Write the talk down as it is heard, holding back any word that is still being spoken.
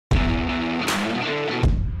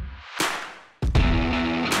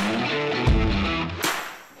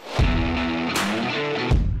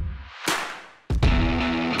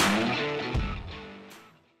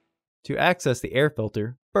To access the air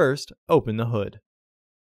filter, first open the hood.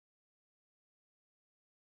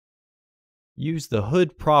 Use the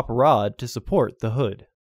hood prop rod to support the hood.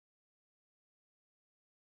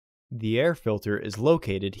 The air filter is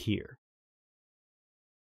located here.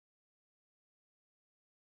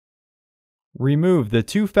 Remove the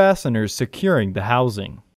two fasteners securing the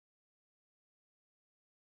housing.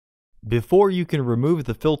 Before you can remove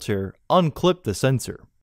the filter, unclip the sensor.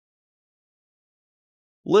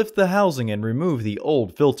 Lift the housing and remove the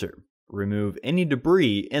old filter. Remove any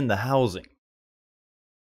debris in the housing.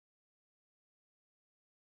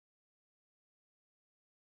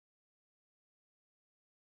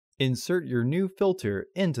 Insert your new filter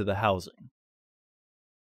into the housing.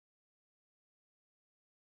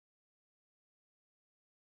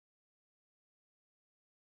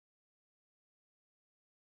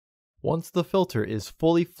 Once the filter is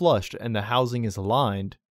fully flushed and the housing is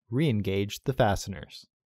aligned, re-engage the fasteners.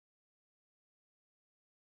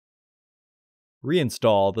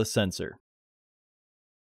 Reinstall the sensor.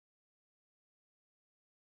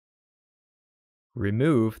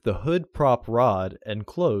 Remove the hood prop rod and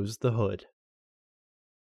close the hood.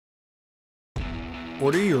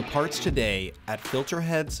 Order your parts today at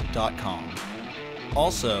filterheads.com.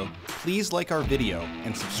 Also, please like our video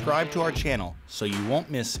and subscribe to our channel so you won't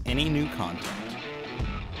miss any new content.